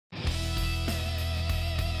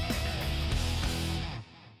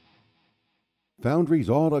Foundries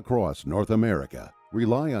all across North America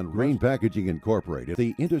rely on Green Packaging Incorporated,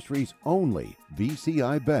 the industry's only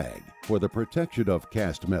VCI bag for the protection of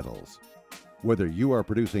cast metals. Whether you are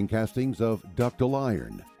producing castings of ductile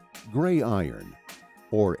iron, gray iron,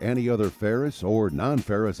 or any other ferrous or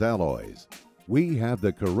non-ferrous alloys, we have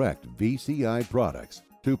the correct VCI products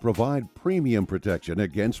to provide premium protection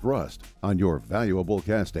against rust on your valuable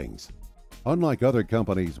castings. Unlike other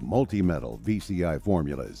companies' multi-metal VCI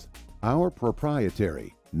formulas, our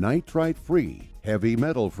proprietary nitrite-free, heavy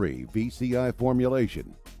metal-free VCI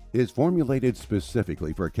formulation is formulated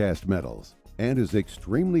specifically for cast metals and is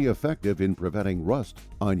extremely effective in preventing rust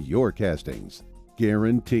on your castings.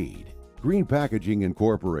 Guaranteed. Green Packaging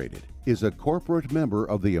Incorporated is a corporate member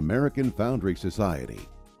of the American Foundry Society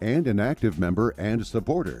and an active member and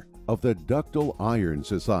supporter of the Ductile Iron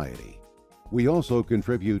Society. We also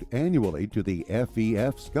contribute annually to the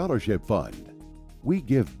FEF Scholarship Fund. We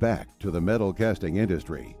give back to the metal casting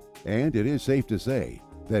industry, and it is safe to say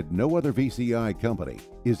that no other VCI company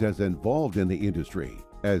is as involved in the industry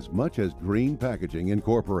as much as Green Packaging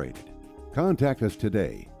Incorporated. Contact us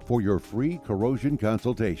today for your free corrosion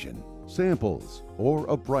consultation, samples, or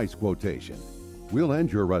a price quotation. We'll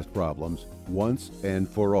end your rust problems once and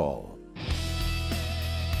for all.